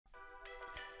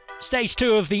Stage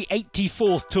 2 of the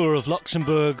 84th Tour of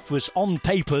Luxembourg was on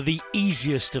paper the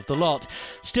easiest of the lot.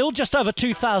 Still just over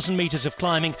 2,000 metres of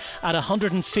climbing at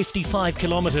 155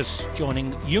 kilometres,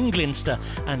 joining Junglinster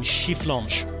and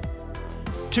Chifflanche.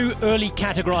 Two early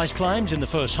categorised climbs in the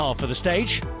first half of the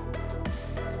stage.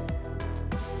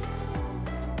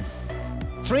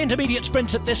 Three intermediate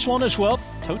sprints at this one as well,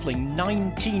 totaling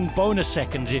 19 bonus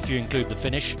seconds if you include the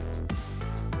finish.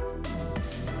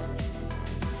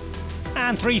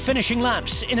 And three finishing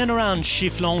laps in and around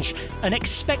Chifflanche, an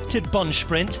expected bunch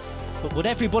sprint, but would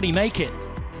everybody make it?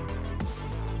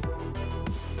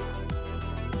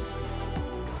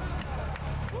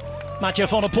 Mathieu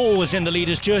van der Poel was in the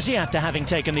leader's jersey after having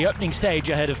taken the opening stage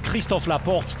ahead of Christophe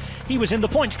Laporte. He was in the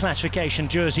points classification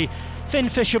jersey. Finn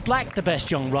Fisher-Black, the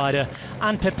best young rider,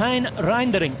 and Pepijn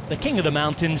Reindering, the king of the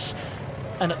mountains.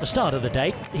 And at the start of the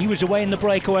day, he was away in the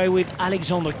breakaway with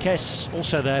Alexander Kess,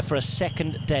 also there for a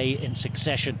second day in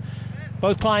succession.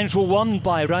 Both climbs were won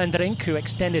by Reindering, who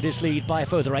extended his lead by a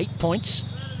further 8 points,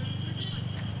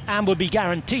 and would be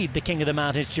guaranteed the King of the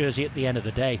Mountains jersey at the end of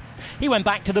the day. He went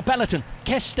back to the peloton.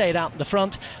 Kess stayed out in the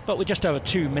front, but with just over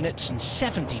 2 minutes and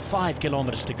 75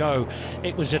 kilometres to go,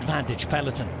 it was advantage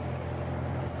peloton.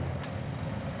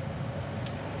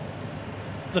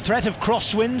 The threat of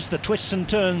crosswinds, the twists and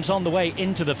turns on the way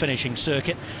into the finishing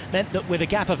circuit, meant that with a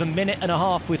gap of a minute and a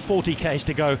half with 40 k's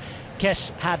to go,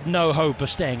 Kess had no hope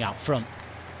of staying out front.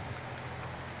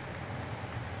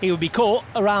 He would be caught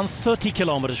around 30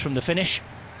 kilometres from the finish,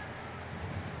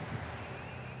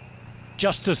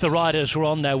 just as the riders were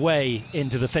on their way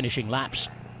into the finishing laps.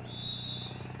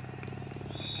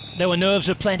 There were nerves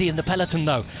aplenty in the peloton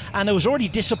though, and there was already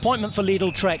disappointment for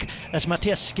Lidl Trek as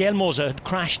Matthias Skjelmoser had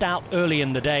crashed out early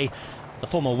in the day, the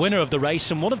former winner of the race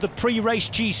and one of the pre-race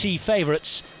GC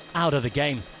favourites, out of the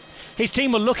game. His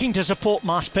team were looking to support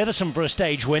Mads Pedersen for a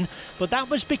stage win, but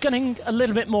that was becoming a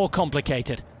little bit more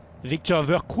complicated. Victor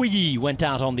Verquilly went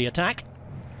out on the attack,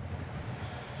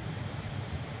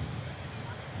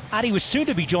 and he was soon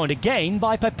to be joined again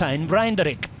by Pepijn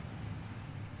Reindering.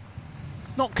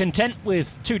 Not content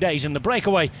with 2 days in the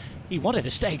breakaway, he wanted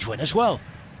a stage win as well.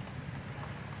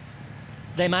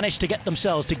 They managed to get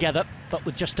themselves together, but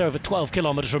with just over 12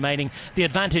 kilometres remaining, the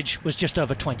advantage was just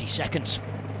over 20 seconds.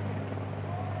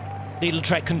 Lidl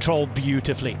Trek controlled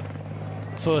beautifully.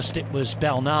 First it was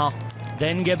Bernard,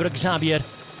 then Gebrselassie.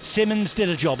 Simmons did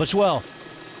a job as well.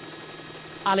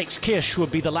 Alex Kirsch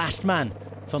would be the last man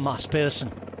for Mads Pedersen.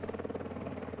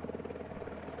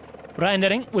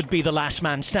 Reindering would be the last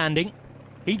man standing.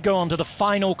 He'd go on to the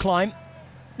final climb.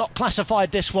 Not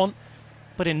classified this one,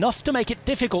 but enough to make it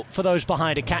difficult for those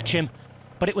behind to catch him.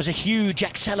 But it was a huge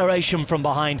acceleration from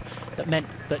behind that meant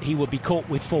that he would be caught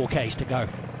with 4 k's to go.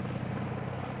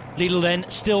 Lidl then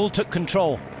still took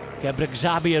control.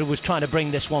 Gebrselassie was trying to bring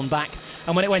this one back,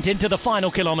 and when it went into the final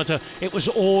kilometre, it was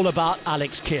all about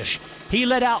Alex Kirsch. He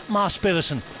led out Mads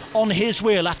Pedersen. On his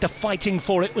wheel after fighting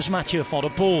for it was Mathieu van der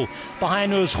Poel.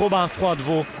 Behind was Robin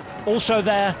Froidevaux. Also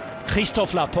there,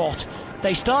 Christophe Laporte.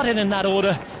 They started in that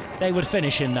order, they would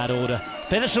finish in that order.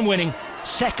 Pedersen winning,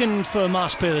 second for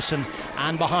Mads Pedersen,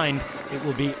 and behind it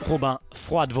will be Robin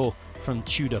Froidevaux from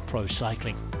Tudor Pro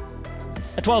Cycling.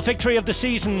 A 12th victory of the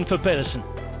season for Pedersen.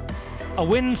 A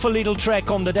win for Lidl Trek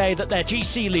on the day that their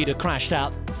GC leader crashed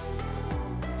out.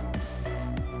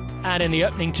 And in the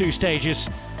opening 2 stages,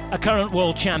 a current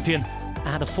world champion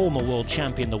and a former world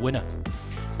champion the winner.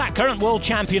 That current world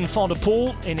champion Van der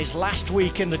Poel, in his last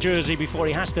week in the jersey before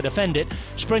he has to defend it,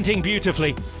 sprinting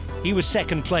beautifully. He was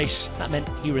second place. That meant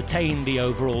he retained the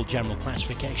overall general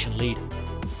classification lead.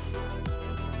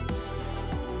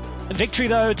 A victory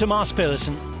though to Mads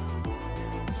Pedersen.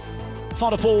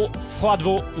 Van der Poel,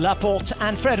 Froidevaux, Laporte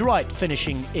and Fred Wright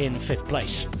finishing in 5th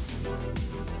place.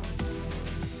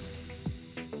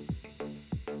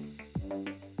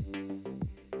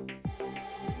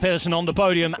 Pedersen on the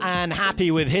podium and happy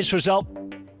with his result.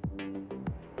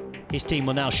 His team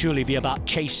will now surely be about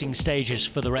chasing stages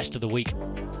for the rest of the week.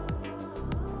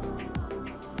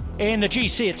 In the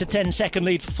GC, it's a 10-second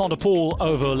lead for Van der Poel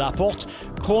over Laporte.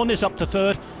 Korn is up to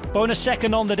 3rd. Bonus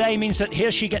second on the day means that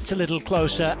Hirschi gets a little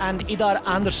closer, and Idar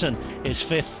Andersen is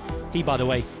 5th. He, by the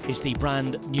way, is the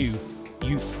brand new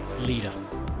youth leader.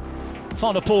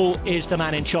 Van der Poel is the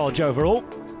man in charge overall.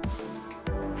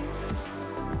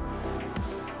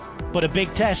 But a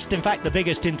big test, in fact the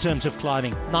biggest in terms of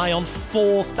climbing. Nigh on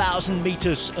 4,000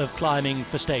 metres of climbing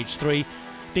for stage 3.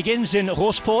 Begins in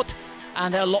Eurosport,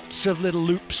 and there are lots of little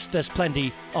loops. There's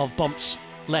plenty of bumps,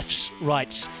 lefts,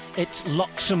 rights. It's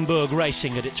Luxembourg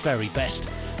racing at its very best.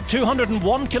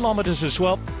 201 kilometres as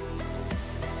well,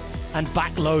 and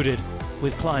backloaded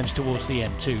with climbs towards the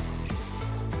end too.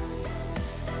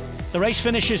 The race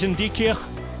finishes in Diekirch.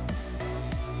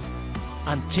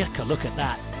 And take a look at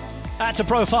that. That's a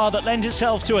profile that lends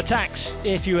itself to attacks,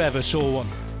 if you ever saw one.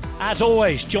 As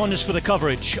always, join us for the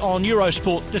coverage on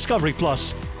Eurosport, Discovery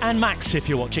Plus, and Max if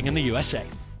you're watching in the USA.